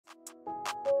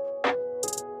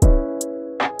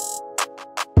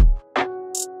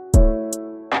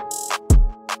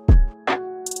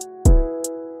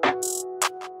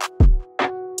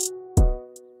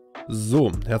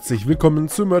So, herzlich willkommen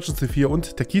zu Emergency 4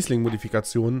 und der Kieslingen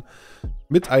Modifikation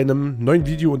mit einem neuen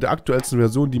Video und der aktuellsten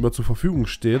Version, die mir zur Verfügung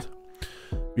steht.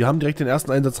 Wir haben direkt den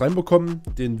ersten Einsatz reinbekommen,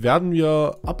 den werden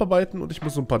wir abarbeiten und ich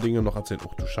muss so ein paar Dinge noch erzählen.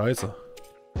 Oh du Scheiße.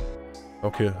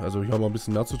 Okay, also hier haben wir ein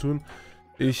bisschen mehr zu tun.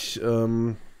 Ja,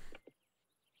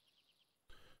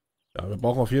 wir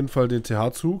brauchen auf jeden Fall den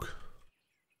TH-Zug.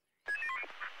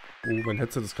 Oh, mein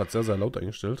Headset ist gerade sehr, sehr laut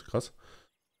eingestellt, krass.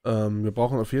 Wir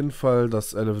brauchen auf jeden Fall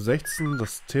das LF16,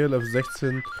 das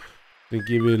TLF16, den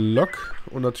GW-Lok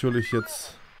und natürlich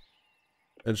jetzt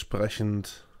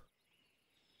entsprechend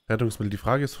Rettungsmittel. Die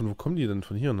Frage ist, von wo kommen die denn?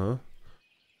 Von hier, ne?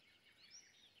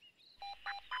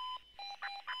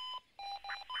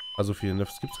 Also viele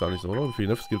Nefs gibt es gar nicht, oder? Wie viele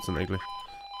Nefs gibt es denn eigentlich?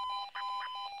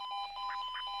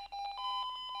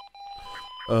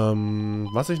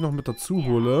 Was ich noch mit dazu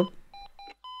hole,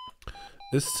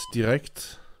 ist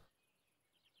direkt...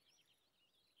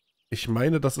 Ich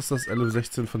meine, das ist das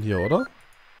LF16 von hier, oder?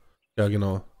 Ja,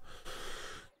 genau.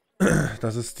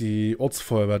 Das ist die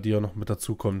Ortsfeuerwehr, die ja noch mit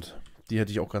dazu kommt. Die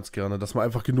hätte ich auch ganz gerne. Dass wir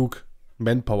einfach genug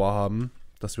Manpower haben,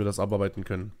 dass wir das abarbeiten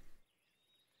können.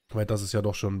 Weil das ist ja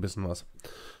doch schon ein bisschen was.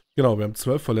 Genau, wir haben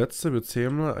 12 Verletzte. Wir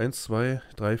zählen 1, 2,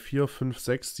 3, 4, 5,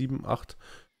 6, 7, 8,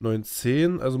 9,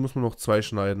 10. Also müssen wir noch 2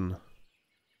 schneiden.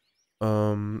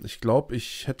 Ich glaube,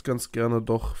 ich hätte ganz gerne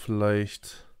doch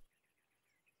vielleicht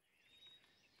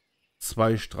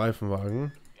 2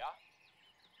 Streifenwagen.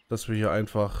 Dass wir hier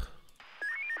einfach...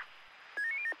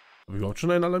 Habe ich überhaupt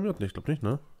schon einen alarmiert? Ne, ich glaube nicht,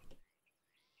 ne?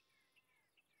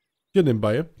 Hier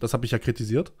nebenbei, das habe ich ja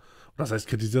kritisiert. Das heißt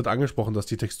kritisiert, angesprochen, dass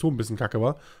die Textur ein bisschen kacke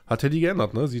war. Hat Teddy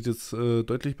geändert, ne? Sieht jetzt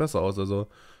deutlich besser aus. Also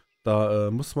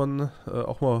da muss man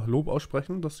auch mal Lob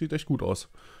aussprechen. Das sieht echt gut aus.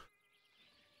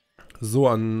 So,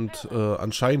 und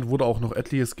anscheinend wurde auch noch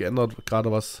etliches geändert,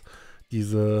 gerade was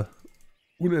diese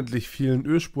unendlich vielen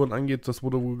Ölspuren angeht. Das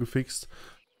wurde wohl gefixt.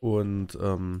 Und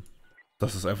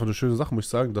das ist einfach eine schöne Sache, muss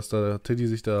ich sagen, dass der Teddy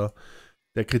sich der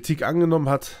Kritik angenommen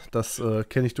hat. Das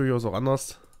kenne ich durchaus auch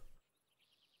anders.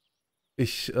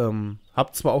 Ich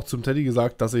habe zwar auch zum Teddy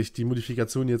gesagt, dass ich die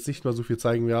Modifikation jetzt nicht mehr so viel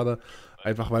zeigen werde,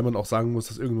 einfach weil man auch sagen muss,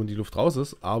 dass irgendwo die Luft raus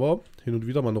ist, aber hin und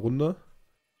wieder mal eine Runde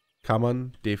kann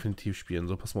man definitiv spielen.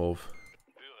 So, pass mal auf.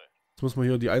 Jetzt muss man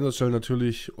hier die Einsatzstellen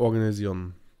natürlich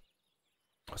organisieren.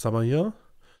 Was haben wir hier?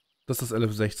 Das ist das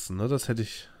LF16, ne? Das hätte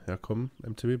ich... Ja komm,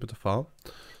 MTB, bitte fahr.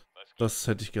 Das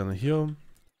hätte ich gerne hier.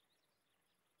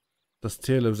 Das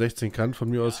TLF16 kann von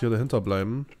mir aus hier dahinter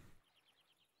bleiben.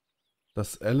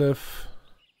 Das LF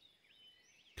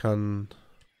kann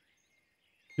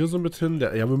hier so mit hin.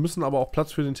 Ja, wir müssen aber auch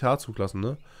Platz für den TH-Zug lassen,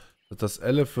 ne? Das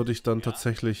LF würde ich dann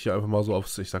tatsächlich hier einfach mal so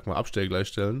aufs, ich sag mal, Abstellgleis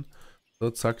stellen. So,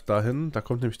 zack, dahin. Da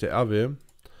kommt nämlich der RW.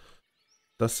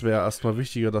 Das wäre erstmal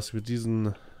wichtiger, dass wir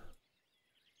diesen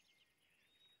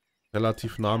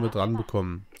relativ nah mit dran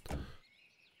bekommen.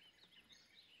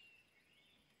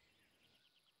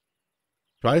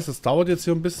 Ich weiß, es dauert jetzt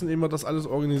hier ein bisschen, ehe wir das alles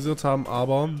organisiert haben,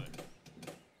 aber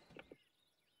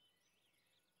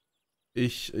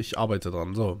ich arbeite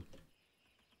dran. So.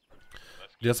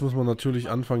 Jetzt müssen wir natürlich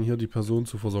anfangen, hier die Person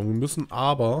zu versorgen. Wir müssen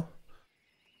aber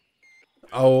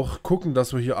auch gucken,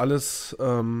 dass wir hier alles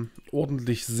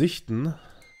ordentlich sichten.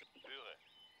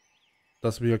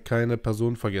 Dass wir keine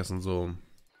Person vergessen. So.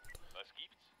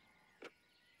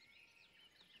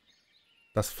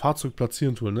 Das Fahrzeug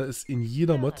platzieren Tool, ne, ist in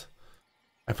jeder Mod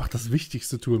einfach das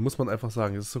wichtigste Tool, muss man einfach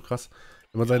sagen. Das ist so krass.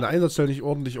 Wenn man seine Einsatzstellen nicht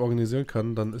ordentlich organisieren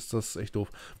kann, dann ist das echt doof.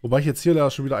 Wobei ich jetzt hier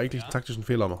ja schon wieder eigentlich einen taktischen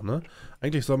Fehler mache, ne?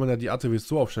 Eigentlich soll man ja die ATWs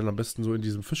so aufstellen, am besten so in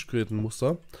diesem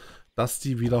Fischgrätenmuster, dass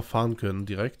die wieder fahren können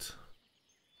direkt.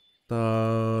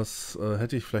 Das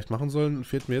hätte ich vielleicht machen sollen.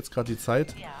 Fehlt mir jetzt gerade die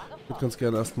Zeit. Ich würde ganz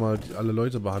gerne erstmal alle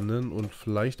Leute behandeln und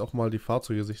vielleicht auch mal die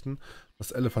Fahrzeuge sichten.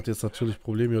 Das LF hat jetzt natürlich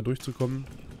Probleme, hier durchzukommen.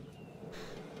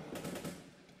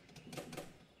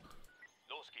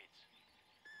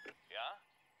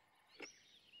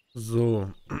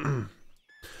 So.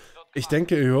 Ich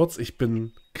denke, ihr hört's, ich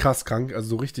bin krass krank, also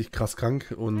so richtig krass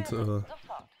krank und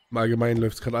im Allgemeinen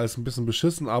läuft es gerade alles ein bisschen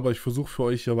beschissen, aber ich versuche für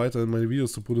euch hier weiterhin meine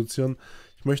Videos zu produzieren.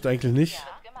 Ich möchte eigentlich nicht,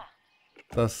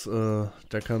 dass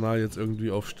der Kanal jetzt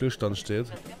irgendwie auf Stillstand steht.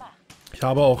 Ich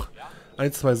habe auch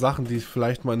ein, zwei Sachen, die ich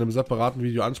vielleicht mal in einem separaten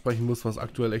Video ansprechen muss, was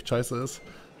aktuell echt scheiße ist.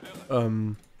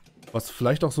 Was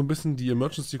vielleicht auch so ein bisschen die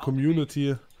Emergency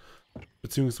Community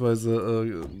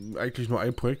beziehungsweise eigentlich nur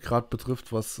ein Projekt gerade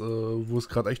betrifft, wo es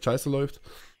gerade echt scheiße läuft.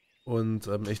 Und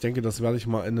ich denke, das werde ich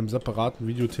mal in einem separaten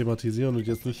Video thematisieren und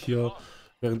jetzt nicht hier,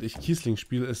 während ich Kiesling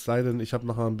spiele, es sei denn, ich habe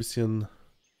nachher ein bisschen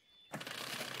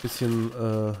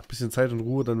Zeit und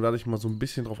Ruhe, dann werde ich mal so ein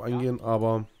bisschen drauf eingehen,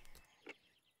 aber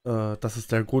das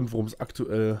ist der Grund, warum es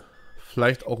aktuell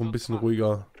vielleicht auch ein bisschen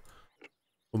ruhiger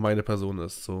wo meine Person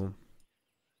ist. So.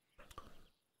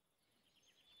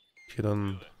 Okay,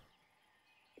 dann.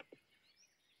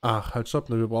 Ach, halt, stopp,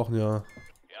 ne, wir brauchen ja.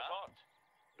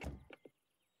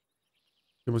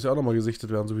 Hier muss ja auch nochmal gesichtet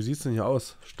werden. So, wie sieht's denn hier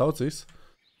aus? Staut sich's?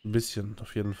 Ein bisschen,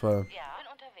 auf jeden Fall. Ja, bin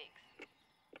unterwegs.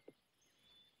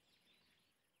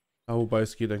 Ah, wobei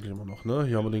es geht eigentlich immer noch, ne?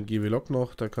 Hier haben wir den GW-Log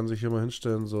noch. Der kann sich hier mal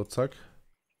hinstellen. So, zack.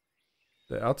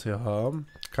 Der RTH.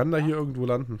 Kann da hier irgendwo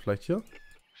landen? Vielleicht hier?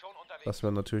 Schon unterwegs. Das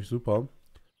wäre natürlich super.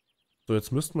 So,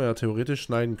 jetzt müssten wir ja theoretisch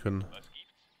schneiden können. Was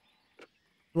gibt's?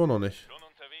 Immer noch nicht. Schon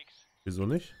unterwegs. Wieso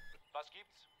nicht? Was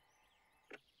gibt's?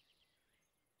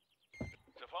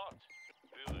 Sofort.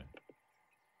 Höre.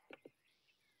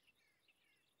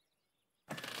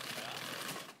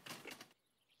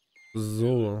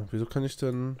 So, wieso kann ich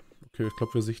denn... Okay, ich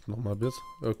glaube, wir sichten nochmal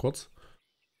kurz.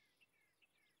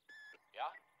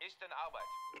 Ja, ist in Arbeit.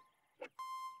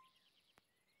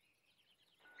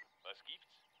 Was gibt's?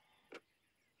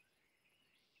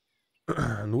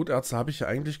 Notärzte habe ich ja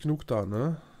eigentlich genug da,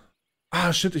 ne?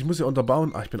 Ah, shit, ich muss ja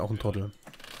unterbauen. Ah, ich bin auch ein Trottel.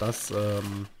 Das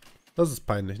ist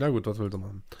peinlich. Na gut, was will du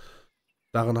machen?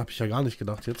 Daran habe ich ja gar nicht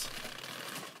gedacht jetzt.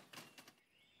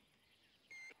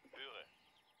 Höre.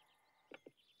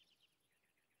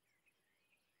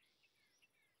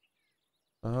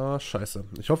 Ah, scheiße.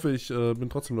 Ich hoffe, ich bin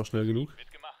trotzdem noch schnell genug.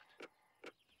 Wird gemacht.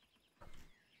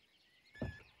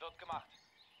 Wird gemacht.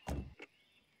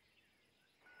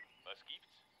 Was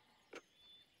gibt's?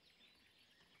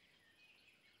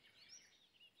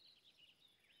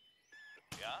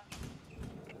 Ja?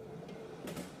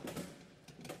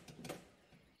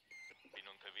 Bin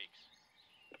unterwegs.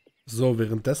 So,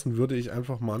 währenddessen würde ich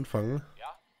einfach mal anfangen,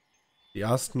 Ja? die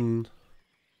ersten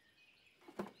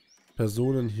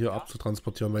Personen hier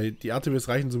abzutransportieren, weil die RTWs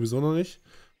reichen sowieso noch nicht.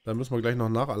 Da müssen wir gleich noch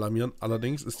nachalarmieren.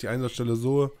 Allerdings ist die Einsatzstelle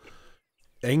so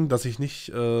eng, dass ich nicht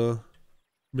mir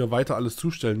weiter alles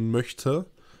zustellen möchte.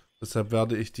 Deshalb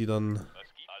werde ich die dann Was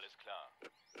gibt's? Alles klar.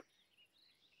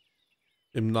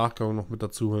 im Nachgang noch mit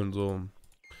dazu holen. So.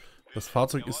 Das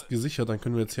Fahrzeug ist gesichert, dann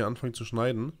können wir jetzt hier anfangen zu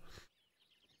schneiden.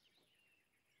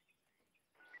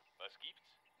 Was gibt's?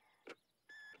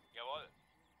 Jawohl.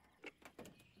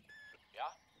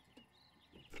 Ja?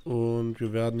 Und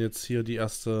wir werden jetzt hier die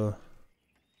erste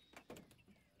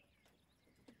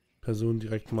Person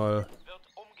direkt mal Wird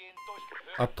umgehend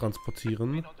durchgeführt.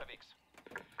 abtransportieren. Bin unterwegs.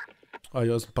 Ah,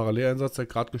 hier ist ein Paralleleinsatz, der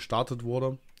gerade gestartet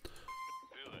wurde.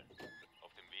 Höre.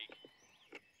 Auf dem Weg.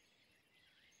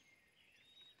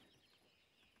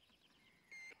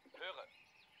 Höre.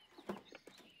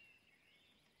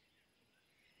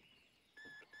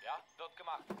 Ja, wird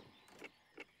gemacht.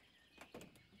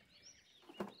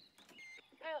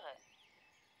 Höre.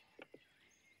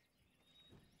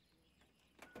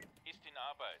 Ist in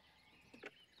Arbeit.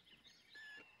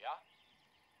 Ja,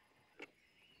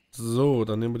 So,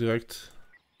 dann nehmen wir direkt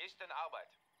ist in Arbeit.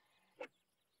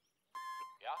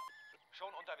 Ja,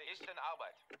 schon unterwegs. Ist in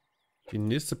Arbeit. die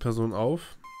nächste Person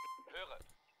auf. Höre.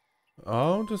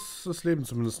 Ah, und es leben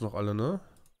zumindest noch alle, ne?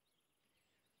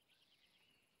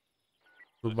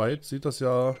 Soweit sieht das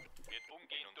ja Wird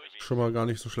umgehend durch. schon mal gar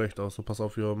nicht so schlecht aus. So, pass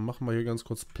auf, wir machen mal hier ganz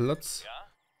kurz Platz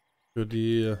Ja, für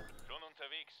die schon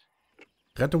unterwegs.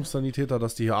 Rettungssanitäter,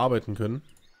 dass die hier arbeiten können.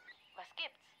 Was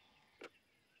gibt's?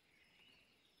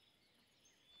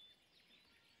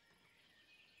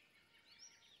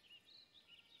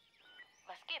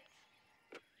 Was gibt's?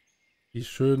 Die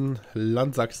schönen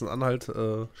Land Sachsen-Anhalt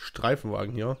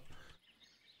Streifenwagen hier.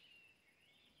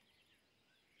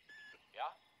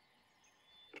 Ja.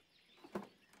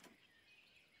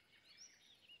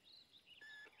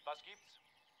 Was gibt's?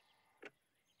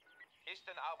 Ist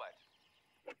in Arbeit.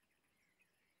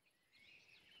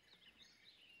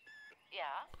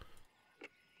 Ja.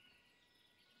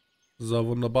 So,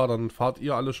 wunderbar. Dann fahrt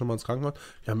ihr alle schon mal ins Krankenhaus.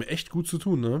 Wir haben echt gut zu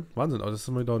tun, ne? Wahnsinn, aber das ist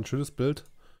immer wieder ein schönes Bild.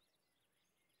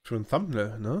 Für ein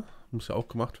Thumbnail, ne? Muss ja auch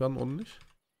gemacht werden, ordentlich.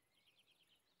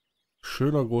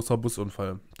 Schöner großer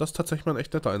Busunfall. Das ist tatsächlich mal ein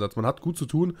echt netter Einsatz. Man hat gut zu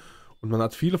tun und man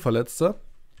hat viele Verletzte.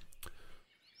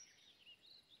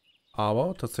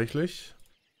 Aber tatsächlich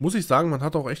muss ich sagen, man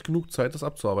hat auch echt genug Zeit, das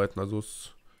abzuarbeiten. Also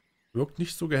es wirkt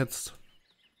nicht so gehetzt.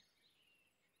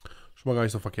 Schon mal gar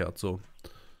nicht so verkehrt. So.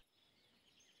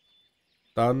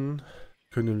 Dann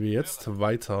können wir jetzt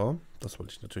weiter. Das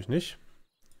wollte ich natürlich nicht.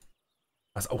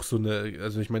 Was auch so eine,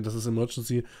 also ich meine, das ist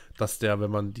Emergency, dass der, wenn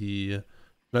man die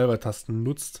Schnellwahltasten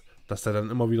nutzt, dass der dann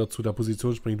immer wieder zu der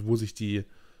Position springt, wo sich der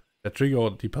Trigger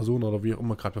oder die Person oder wie auch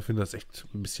immer gerade befindet. Das ist echt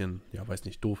ein bisschen, ja, weiß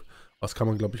nicht, doof. Was kann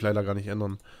man, glaube ich, leider gar nicht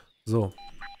ändern. So,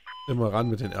 immer ran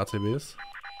mit den RTBs.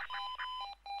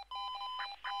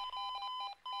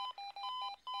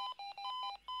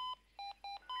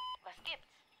 Was gibt's?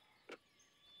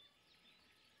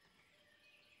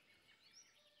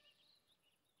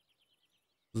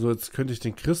 So, jetzt könnte ich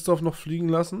den Christoph noch fliegen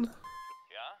lassen.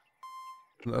 Ja?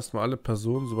 Und erstmal alle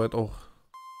Personen, soweit auch.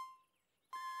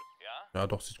 Ja? Ja,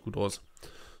 doch, sieht gut aus.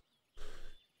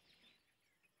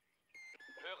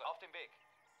 Höre. Auf dem Weg.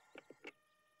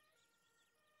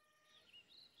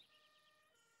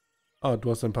 Ah,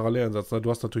 du hast einen Paralleleinsatz. Ne? Du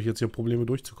hast natürlich jetzt hier Probleme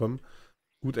durchzukommen.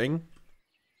 Gut eng.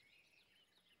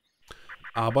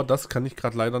 Aber das kann ich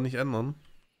gerade leider nicht ändern.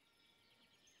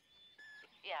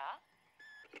 Ja,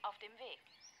 auf dem Weg.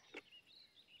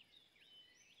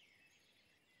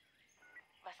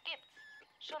 Was gibt's?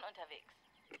 Schon unterwegs.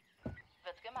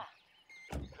 Wird gemacht.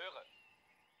 Höre.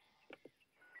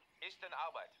 Ist in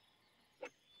Arbeit.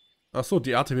 Achso,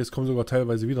 die RTWs kommen sogar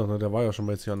teilweise wieder. Ne? Der war ja schon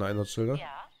mal jetzt hier an der Einsatzstelle.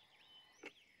 Ja,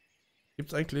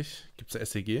 Gibt's eigentlich? Gibt's eine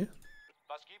SEG?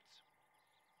 Was gibt's?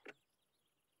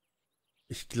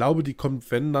 Ich glaube, die kommt,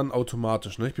 wenn, dann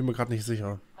automatisch. Ne? Ich bin mir gerade nicht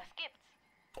sicher. was gibt's?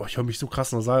 Oh, ich höre mich so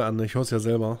krass nasal an. Ich höre es ja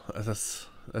selber. Es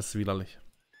ist widerlich.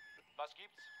 Was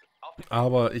gibt's? Auf dem Weg.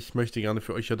 Aber ich möchte gerne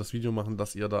für euch ja das Video machen,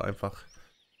 dass ihr da einfach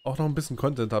auch noch ein bisschen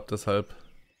Content habt. Deshalb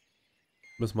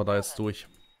müssen wir da jetzt durch.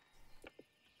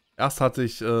 Erst hatte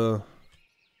ich ja,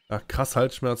 krass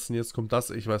Halsschmerzen. Jetzt kommt das.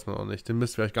 Ich weiß noch nicht. Den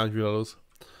Mist wäre ich gar nicht wieder los.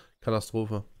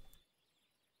 Katastrophe.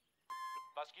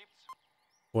 Was gibt's?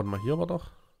 Warte mal, hier war doch.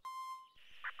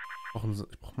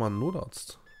 Ich brauche mal einen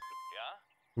Notarzt. Ja?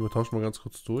 Wir tauschen mal ganz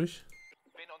kurz durch.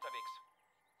 Bin unterwegs.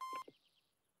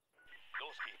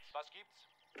 Los geht's. Was gibt's?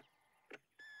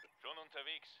 Schon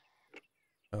unterwegs.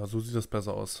 Ja, so sieht das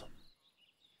besser aus.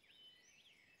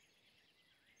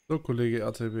 So, Kollege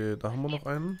RTB, da haben wir noch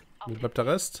einen. Wo bleibt der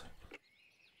Rest?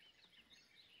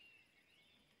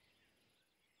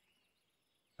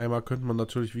 Einmal könnte man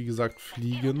natürlich, wie gesagt, Bin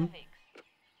fliegen. unterwegs.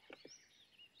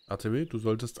 RTB, du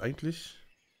solltest eigentlich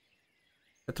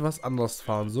etwas anders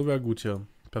fahren. So wäre gut hier.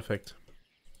 Perfekt.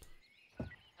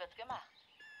 Wird gemacht.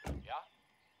 Ja?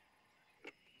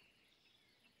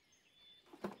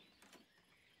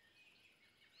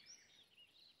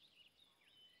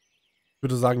 Ich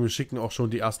würde sagen, wir schicken auch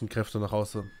schon die ersten Kräfte nach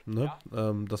Hause. Ne?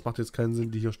 Das macht jetzt keinen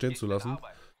Sinn, die hier stehen Ist zu in lassen.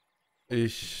 Arbeit.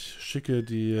 Ich schicke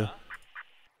die Ja?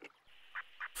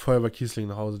 Feuerwehr Kieslingen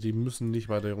nach Hause. Die müssen nicht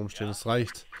weiter hier rumstehen. Ja. Es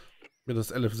reicht mir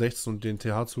das LF16 und den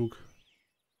TH-Zug.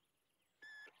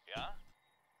 Ja?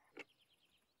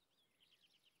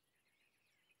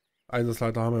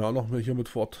 Einsatzleiter haben wir ja auch noch hier mit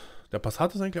vor Ort. Der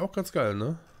Passat ist eigentlich auch ganz geil,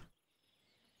 ne?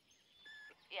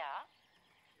 Ja,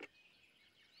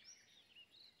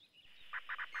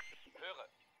 Höre.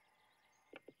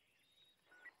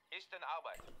 Ist in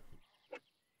Arbeit.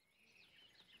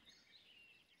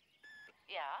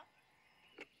 ja.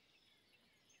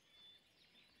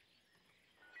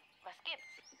 Was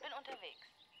gibt's? Bin unterwegs.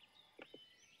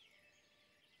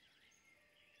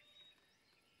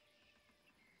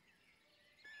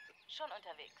 Schon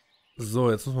unterwegs.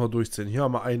 So, jetzt müssen wir durchziehen. Hier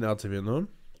haben wir einen RTW, ne?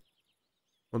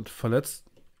 Und verletzt.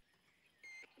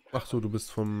 Ach so, du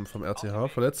bist vom RTH.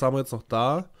 Verletzt haben wir jetzt noch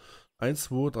da. 1,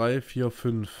 2, 3, 4,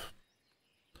 5.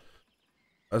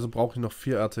 Also brauche ich noch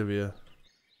 4 RTW.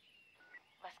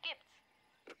 Was gibt's?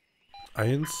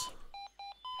 1,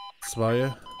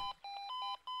 2,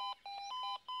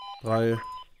 3,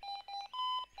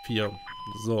 4.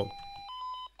 So.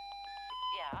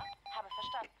 Ja, habe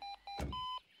verstanden.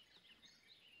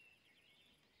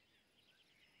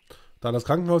 Da hat das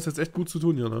Krankenhaus jetzt echt gut zu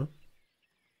tun hier, ne?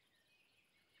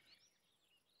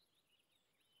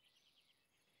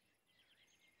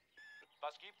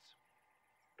 Was gibt's?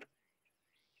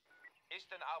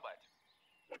 Ist in Arbeit.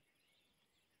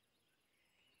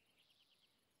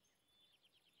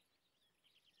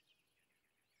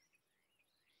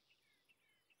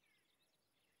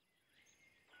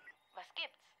 Was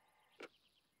gibt's?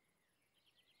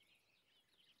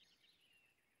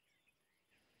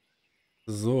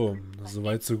 So,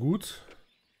 soweit so gut.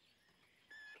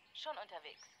 Schon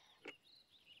unterwegs.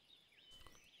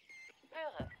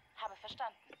 Höre, habe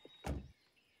verstanden.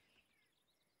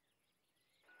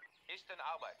 Ist in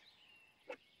Arbeit.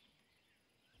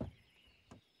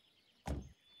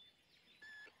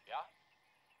 Ja?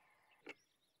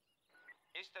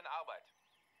 Ist in Arbeit.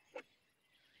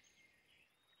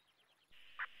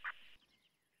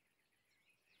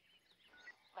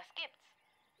 Was gibt's?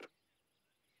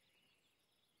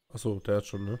 Achso, der hat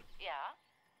schon, ne? Ja,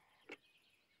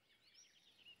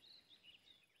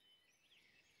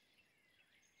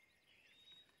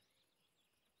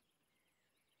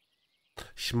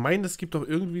 Ich meine, es gibt doch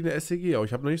irgendwie eine SEG, aber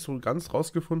ich habe noch nicht so ganz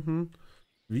rausgefunden,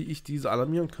 wie ich diese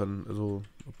alarmieren kann. Also,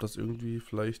 ob das irgendwie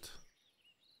vielleicht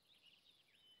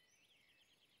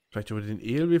über den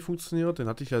ELW funktioniert. Den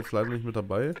hatte ich ja jetzt leider nicht mit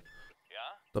dabei.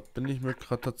 Ja? Da bin ich mir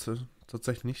gerade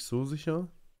tatsächlich nicht so sicher.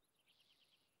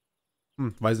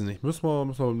 Weiß ich nicht. Müssen wir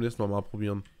beim nächsten Mal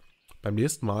probieren. Beim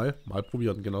nächsten Mal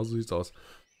probieren. Genau so sieht's aus.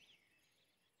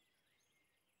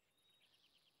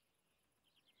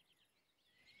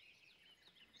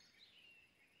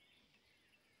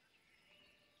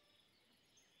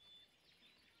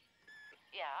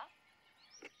 Ja.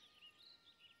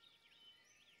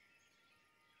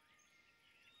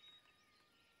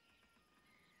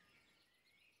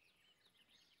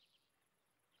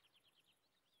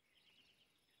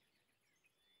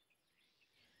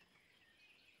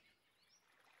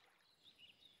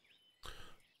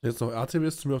 Jetzt noch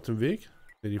RTWs zu mir auf dem Weg.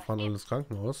 Ne, die Was fahren alle gibt's? ins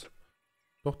Krankenhaus.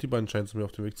 Doch, die beiden scheinen zu mir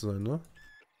auf dem Weg zu sein, ne?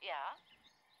 Ja.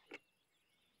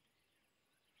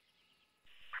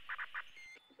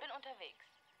 Bin unterwegs.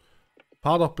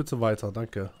 Fahr doch bitte weiter,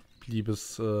 danke. Lieber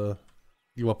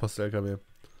Post-LKW.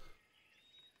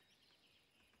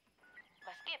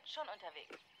 Was gibt's? Schon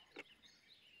unterwegs.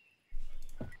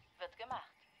 Wird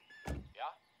gemacht.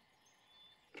 Ja?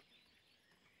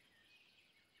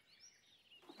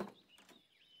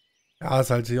 Ja,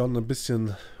 ist halt hier ein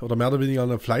bisschen, oder mehr oder weniger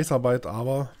eine Fleißarbeit,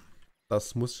 aber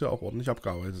das muss ja auch ordentlich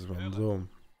abgearbeitet werden. So,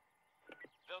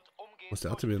 Wird wo ist umgehend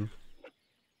der RTW hin?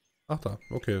 Ach da,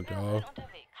 okay, Bin ja,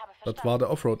 unterwegs. Habe das verstanden. war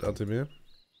der Offroad-RTW.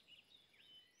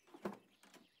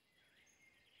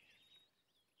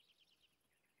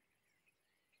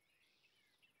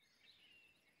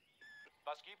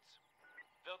 Was gibt's?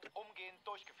 Wird umgehend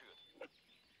durchgeführt.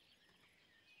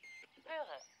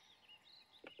 Höre.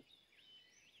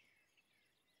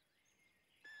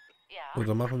 Ja. So,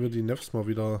 dann machen wir die Nefs mal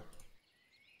wieder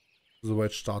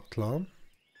soweit startklar.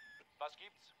 Was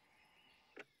gibt's?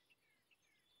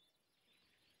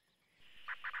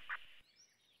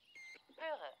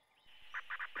 Höre.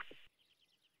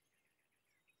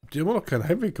 Habt ihr immer noch keinen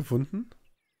Heimweg gefunden?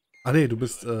 Ah ne, du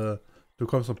kommst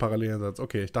vom Paralleleinsatz.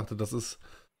 Okay, ich dachte, das ist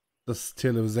das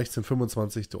Tier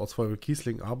 1625, die Ortsfeuerwehr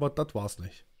Kieslingen, aber das war's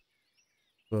nicht.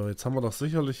 So, jetzt haben wir doch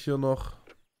sicherlich hier noch,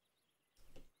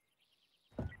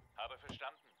 Habe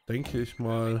verstanden. denke ich Bin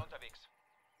mal, unterwegs.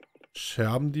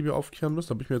 Scherben, die wir aufkehren müssen.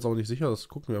 Da bin ich mir jetzt auch nicht sicher, das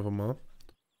gucken wir einfach mal.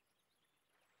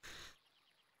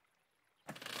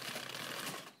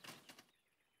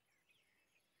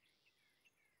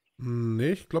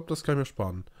 Nee, ich glaube, das kann ich mir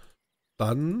sparen.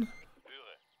 Dann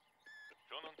Höre.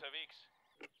 Schon unterwegs.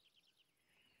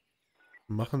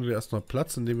 machen wir erstmal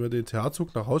Platz, indem wir den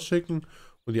TH-Zug nach Haus schicken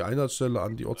und die Einsatzstelle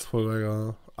an die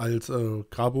Ortsfeuerwehr als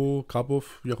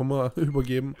Grabov, wie auch immer,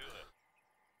 übergeben.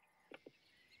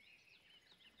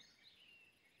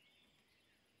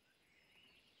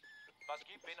 Was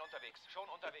gibt? Bin unterwegs. Schon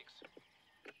unterwegs.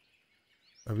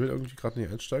 Er will irgendwie gerade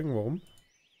nicht einsteigen, warum?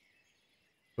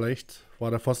 Vielleicht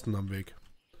war der Pfosten am Weg.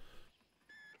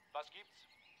 Was gibt's?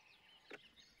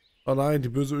 Oh nein, die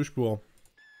böse Ölspur.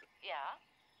 Ja.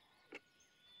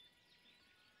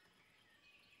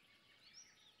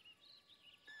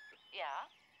 Ja.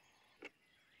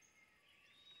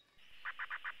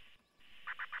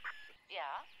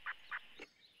 Ja.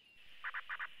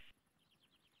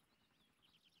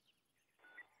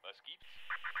 Was gibt's?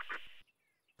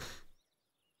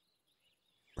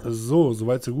 So,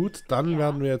 soweit so gut. Dann Ja.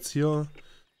 werden wir jetzt hier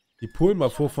die Polen mal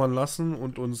vorfahren lassen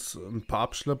und uns ein paar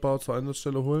Abschlepper zur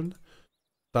Einsatzstelle holen.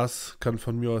 Das kann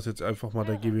von mir aus jetzt einfach mal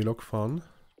der GW Lok fahren.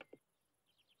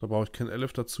 Da brauche ich kein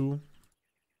 11 dazu.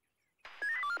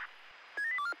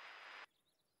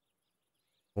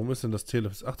 Warum ist denn das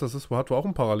Telef? Ach, das hat wohl auch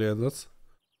einen Paralleleinsatz.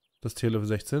 Das Telef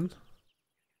 16.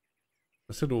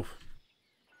 Das ist ja doof.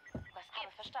 Was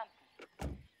habe verstanden.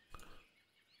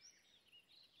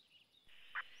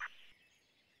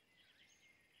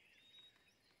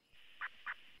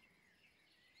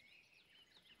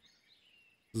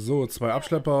 So, 2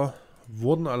 Abschlepper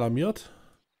wurden alarmiert.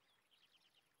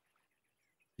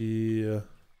 Höre.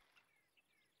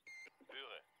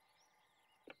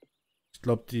 Ich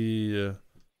glaube,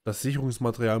 das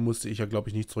Sicherungsmaterial musste ich ja, glaube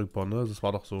ich, nicht zurückbauen, ne? Das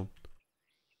war doch so.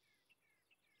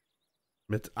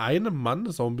 Mit einem Mann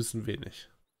ist auch ein bisschen wenig.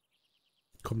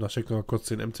 Komm, da schicken wir kurz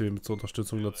den MTW mit zur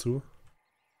Unterstützung dazu.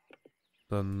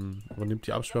 Dann übernimmt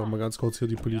die Absperrung mal ganz kurz hier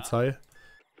die Polizei.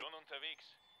 Schon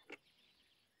unterwegs.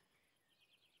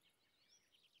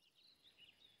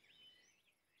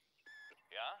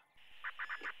 Ja?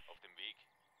 Auf dem Weg.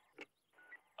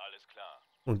 Alles klar.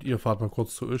 Und ihr fahrt mal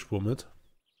kurz zur Ölspur mit.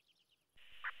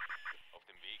 Auf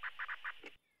dem Weg.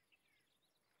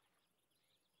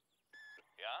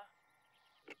 Ja?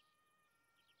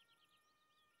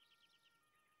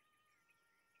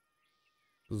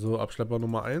 So, Abschlepper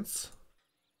Nummer 1.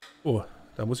 Oh,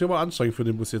 da muss ich aber anstrengen für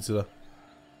den Bus jetzt wieder.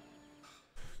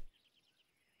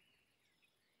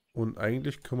 Und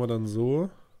eigentlich können wir dann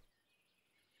so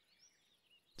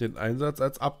den Einsatz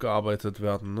als abgearbeitet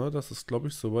werden. Ne? Das ist, glaube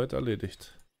ich, soweit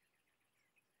erledigt.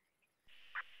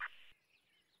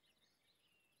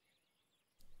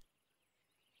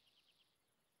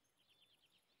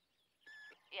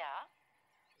 Ja.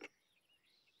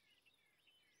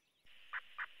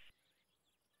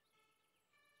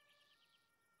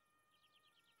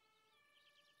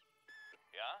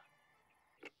 Ja?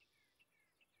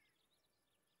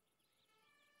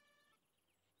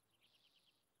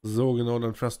 So, genau,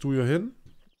 dann fährst du hier hin.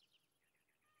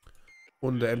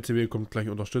 Und der MTB kommt gleich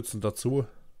unterstützend dazu.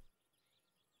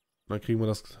 Dann kriegen wir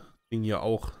das Ding hier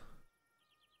auch,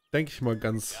 denke ich mal,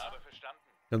 ganz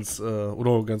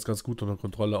gut unter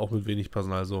Kontrolle, auch mit wenig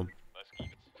Personal so. Was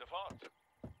gibt's? Sofort.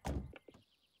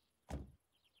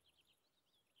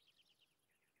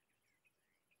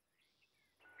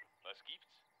 Was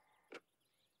gibt's?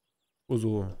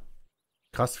 Also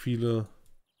krass viele,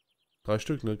 3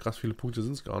 Stück, ne? Krass viele Punkte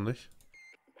sind es gar nicht.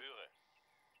 Höre.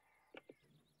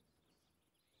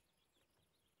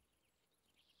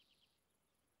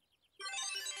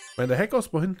 Ich meine, der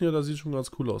Heckausbau hinten hier, da sieht schon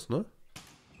ganz cool aus, ne?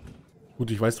 Gut,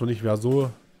 ich weiß noch nicht, wer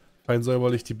so fein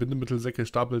säuberlich die Bindemittelsäcke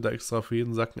stapelt, da extra für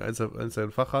jeden Sack ein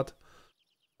einzelnes Fach hat.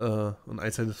 Ein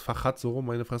einzelnes Fach hat, so rum,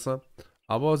 meine Fresse.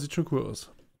 Aber sieht schon cool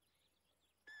aus.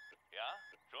 Ja?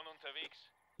 Schon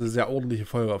unterwegs. Eine sehr ordentliche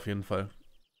Folge auf jeden Fall.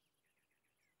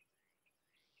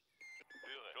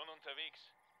 Höre. Schon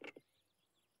unterwegs.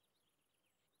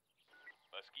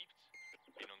 Was gibt's?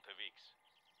 Bin unterwegs.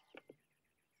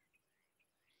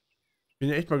 Bin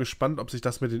ja echt mal gespannt, ob sich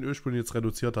das mit den Ölspuren jetzt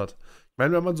reduziert hat. Ich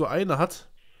meine, wenn man so eine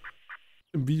hat,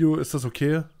 im Video ist das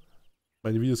okay.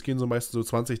 Meine Videos gehen so meistens so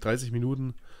 20, 30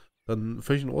 Minuten. Dann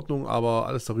völlig in Ordnung, aber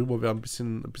alles darüber wäre ein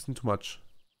bisschen too much.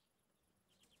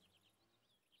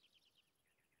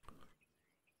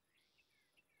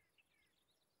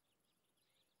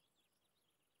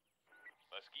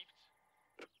 Was gibt's?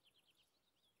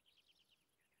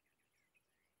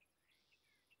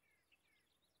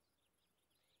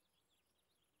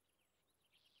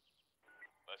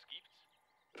 Was gibt's?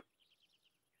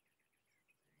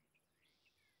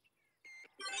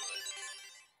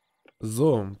 Höre.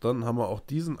 So, dann haben wir auch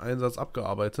diesen Einsatz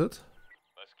abgearbeitet.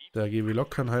 Was gibt's? Der GW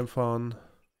Lok kann heimfahren.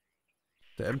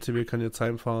 Der MTB kann jetzt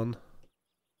heimfahren.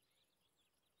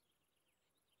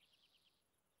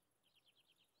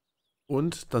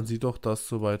 Und dann sieht doch das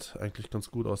soweit eigentlich ganz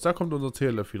gut aus. Da kommt unser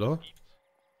TLF wieder.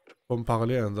 Vom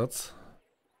Paralleleinsatz.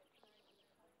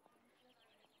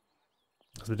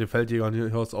 Das mit den Feldjägern hier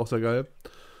ist auch sehr geil.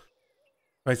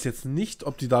 Weiß jetzt nicht,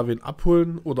 ob die da wen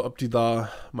abholen oder ob die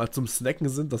da mal zum Snacken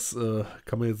sind. Das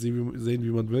kann man jetzt sehen, wie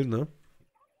man will, ne?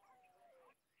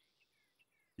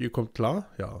 Ihr kommt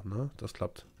klar? Ja, ne? Das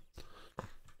klappt.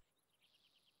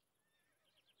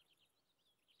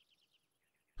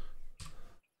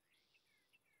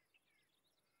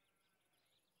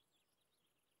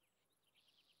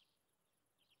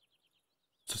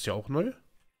 Ist das ja auch neu?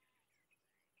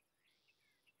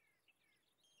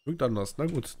 Wirkt anders. Na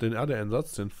gut, den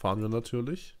Erdeeinsatz, den fahren wir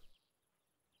natürlich.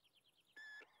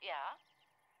 Ja.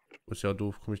 Ist ja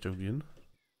doof, komme ich da irgendwie hin?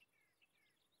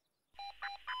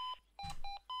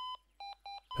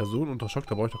 Person unter Schock,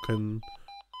 da brauche ich doch keinen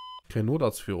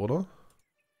Notarzt für, oder?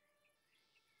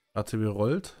 ATB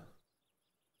rollt.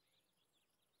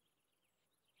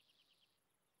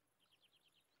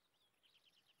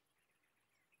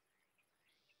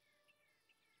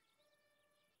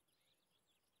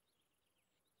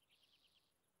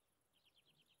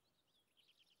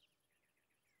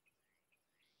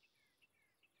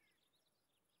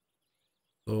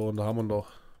 So, und da haben wir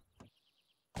noch.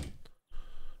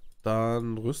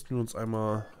 Dann rüsten wir uns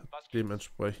einmal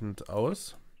dementsprechend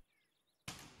aus.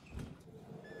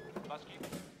 Was gibt's?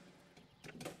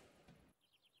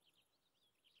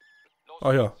 Los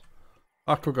Ah ja. geht's.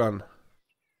 Ach, guck an.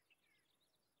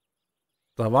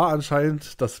 Da war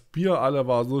anscheinend das Bier, alle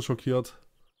war so schockiert,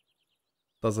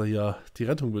 dass er hier die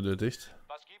Rettung benötigt.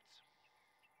 Was gibt's?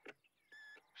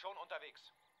 Schon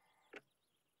unterwegs.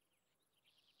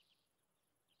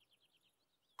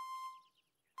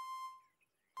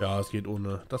 Ja, es geht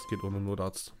ohne, das geht ohne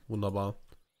Notarzt. Wunderbar.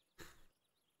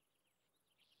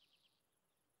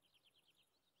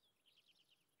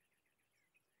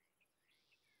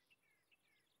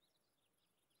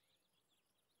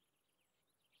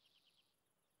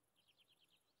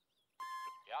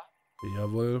 Ja?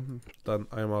 Jawohl,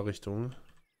 dann einmal Richtung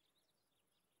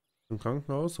zum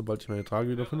Krankenhaus, sobald ich meine Trage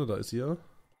wieder finde, da ist sie ja.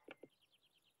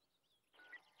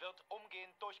 Wird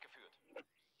umgehend durchgeführt.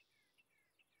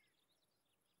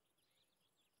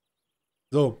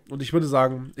 So, und ich würde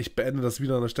sagen, ich beende das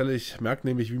wieder an der Stelle. Ich merke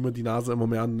nämlich, wie mir die Nase immer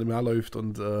mehr an mehr läuft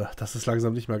und das ist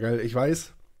langsam nicht mehr geil. Ich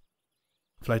weiß,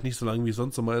 Vielleicht nicht so lange, wie es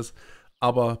sonst immer ist.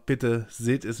 Aber bitte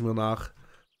seht es mir nach,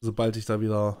 sobald ich da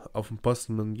wieder auf dem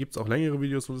Posten bin. Gibt es auch längere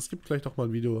Videos und es gibt vielleicht auch mal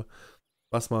ein Video,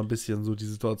 was mal ein bisschen so die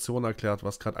Situation erklärt,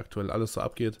 was gerade aktuell alles so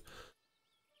abgeht.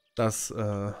 Das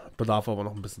bedarf aber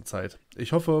noch ein bisschen Zeit.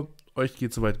 Ich hoffe, euch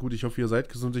geht soweit gut. Ich hoffe, ihr seid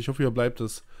gesund. Ich hoffe, ihr bleibt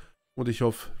es. Und ich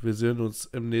hoffe, wir sehen uns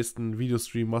im nächsten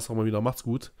Videostream. Was auch immer wieder. Macht's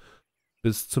gut.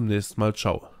 Bis zum nächsten Mal.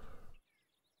 Ciao.